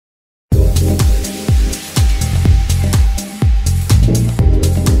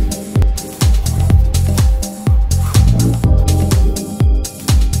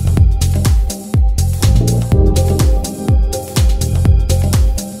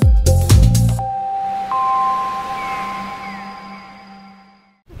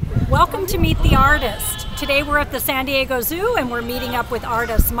to meet the artist. Today we're at the San Diego Zoo and we're meeting up with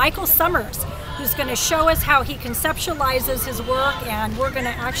artist Michael Summers, who's going to show us how he conceptualizes his work, and we're going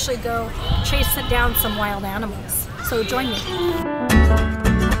to actually go chase down some wild animals. So join me.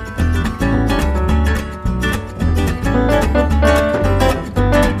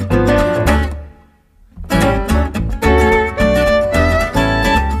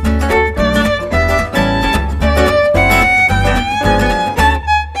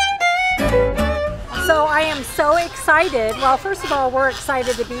 Well, first of all, we're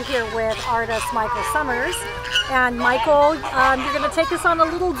excited to be here with artist Michael Summers. And Michael, you're going to take us on a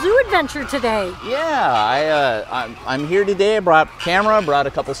little zoo adventure today. Yeah, I'm here today. I brought a camera, brought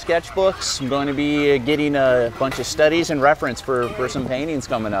a couple sketchbooks. I'm going to be getting a bunch of studies and reference for some paintings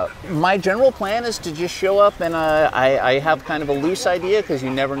coming up. My general plan is to just show up, and I have kind of a loose idea because you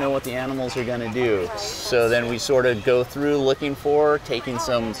never know what the animals are going to do. So then we sort of go through looking for, taking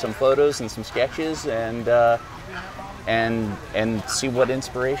some photos and some sketches, and see what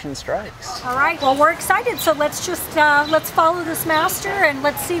inspiration strikes. All right, well, we're excited, so let's just let's follow this master and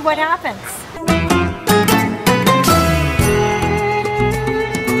let's see what happens.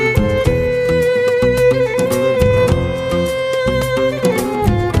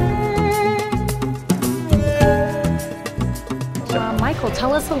 Michael,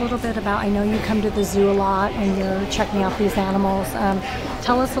 tell us a little bit about, I know you come to the zoo a lot and you're checking out these animals.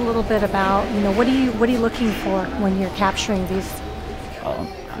 Tell us a little bit about, what are you looking for when you're capturing these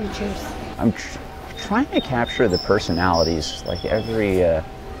creatures? I'm trying to capture the personalities. Like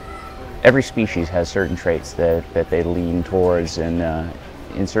every species has certain traits that they lean towards, and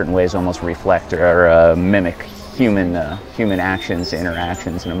in certain ways almost reflect or mimic human actions,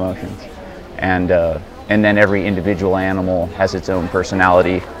 interactions, and emotions. And then every individual animal has its own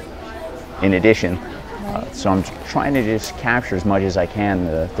personality in addition. So I'm trying to just capture as much as I can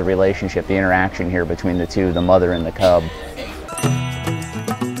the relationship, the interaction here between the two, the mother and the cub.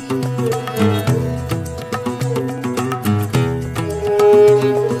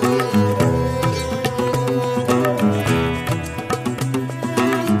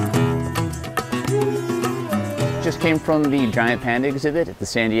 Just came from the giant panda exhibit at the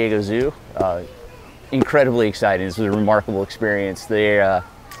San Diego Zoo. Incredibly exciting. This was a remarkable experience.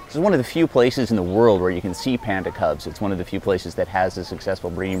 This is one of the few places in the world where you can see panda cubs. It's one of the few places that has a successful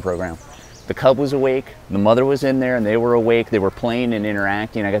breeding program. The cub was awake, the mother was in there, and they were awake. They were playing and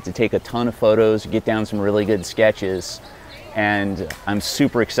interacting. I got to take a ton of photos, get down some really good sketches, and I'm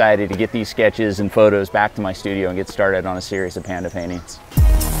super excited to get these sketches and photos back to my studio and get started on a series of panda paintings.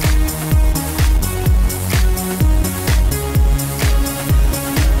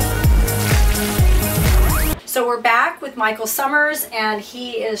 So we're back with Michael Summers, and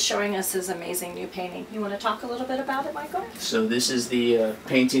he is showing us his amazing new painting. You want to talk a little bit about it, Michael? So this is the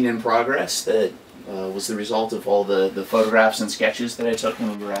painting in progress that was the result of all the photographs and sketches that I took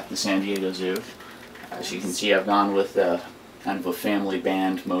when we were at the San Diego Zoo. As you can see, I've gone with kind of a family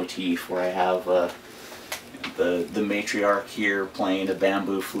band motif where I have the matriarch here playing a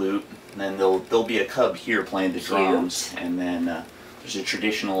bamboo flute, and then there'll be a cub here playing the drums, and then there's a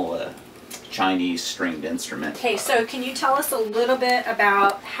traditional Chinese stringed instrument. Okay, so can you tell us a little bit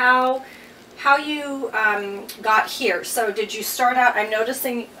about how you got here? So did you start out, I'm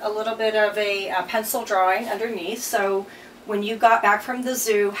noticing a little bit of a pencil drawing underneath, so when you got back from the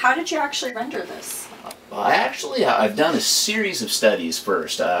zoo, how did you actually render this? I've done a series of studies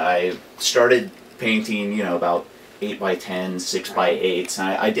first. I started painting, about 8 by 10, 6 by 8s.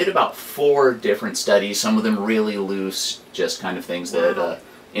 And I did about 4 different studies, some of them really loose, just kind of things that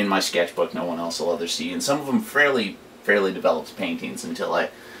in my sketchbook no one else will ever see, and some of them fairly developed paintings until I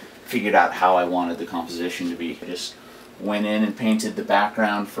figured out how I wanted the composition to be. I just went in and painted the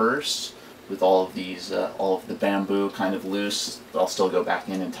background first with all of these, all of the bamboo kind of loose. I'll still go back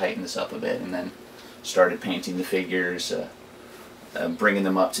in and tighten this up a bit, and then started painting the figures, bringing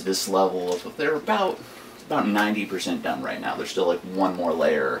them up to this level of, they're about 90% done right now. There's still like one more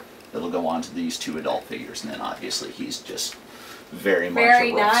layer that'll go on to these 2 adult figures, and then obviously he's just very much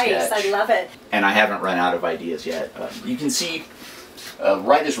a rough nice sketch. I love it. And I haven't run out of ideas yet. You can see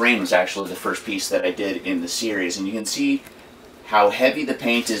Right as Rain was actually the first piece that I did in the series, and you can see how heavy the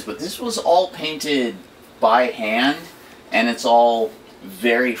paint is, but this was all painted by hand, and it's all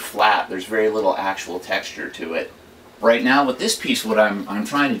very flat. There's very little actual texture to it. Right now with this piece, what I'm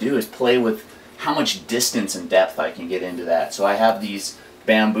trying to do is play with how much distance and depth I can get into that. So I have these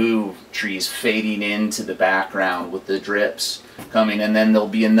bamboo trees fading into the background with the drips coming, and then there'll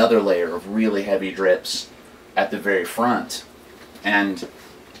be another layer of really heavy drips at the very front. And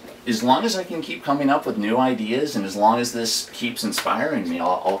as long as I can keep coming up with new ideas, and as long as this keeps inspiring me,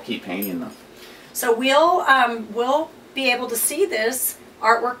 I'll keep painting them. So we'll be able to see this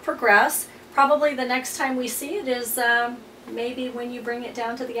artwork progress. Probably the next time we see it is maybe when you bring it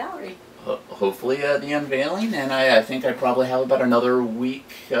down to the gallery. Hopefully the unveiling, and I think I probably have about another week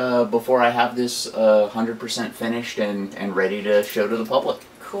before I have this 100% finished and ready to show to the public.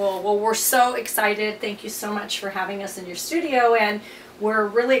 Cool. Well, we're so excited. Thank you so much for having us in your studio, and we're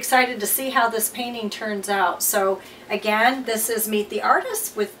really excited to see how this painting turns out. So again, this is Meet the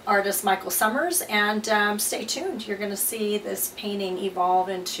Artist with artist Michael Summers, and stay tuned. You're going to see this painting evolve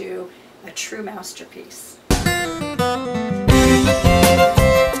into a true masterpiece.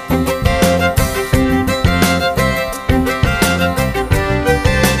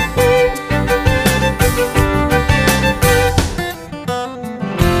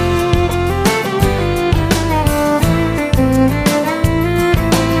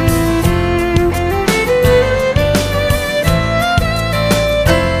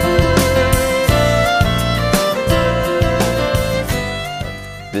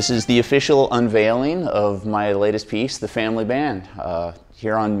 This is the official unveiling of my latest piece, The Family Band.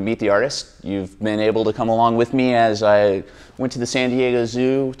 Here on Meet the Artist, you've been able to come along with me as I went to the San Diego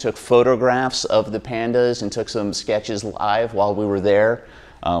Zoo, took photographs of the pandas, and took some sketches live while we were there.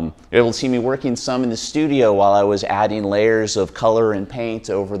 You're able to see me working some in the studio while I was adding layers of color and paint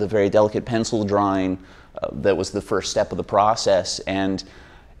over the very delicate pencil drawing that was the first step of the process. And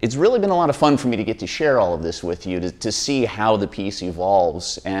it's really been a lot of fun for me to get to share all of this with you, to see how the piece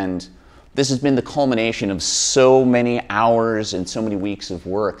evolves. And this has been the culmination of so many hours and so many weeks of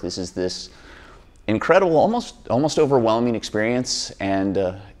work. This is this incredible, almost overwhelming experience, and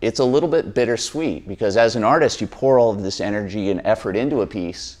it's a little bit bittersweet, because as an artist, you pour all of this energy and effort into a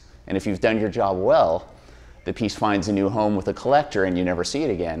piece, and if you've done your job well, the piece finds a new home with a collector and you never see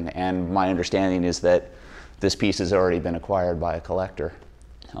it again. And my understanding is that this piece has already been acquired by a collector.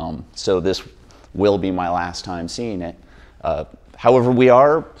 So this will be my last time seeing it. However, we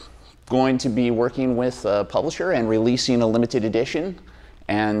are going to be working with a publisher and releasing a limited edition,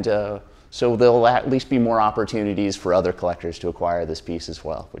 and so there'll at least be more opportunities for other collectors to acquire this piece as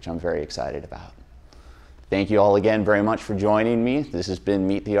well, which I'm very excited about. Thank you all again very much for joining me. This has been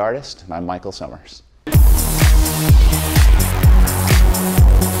Meet the Artist, and I'm Michael Summers.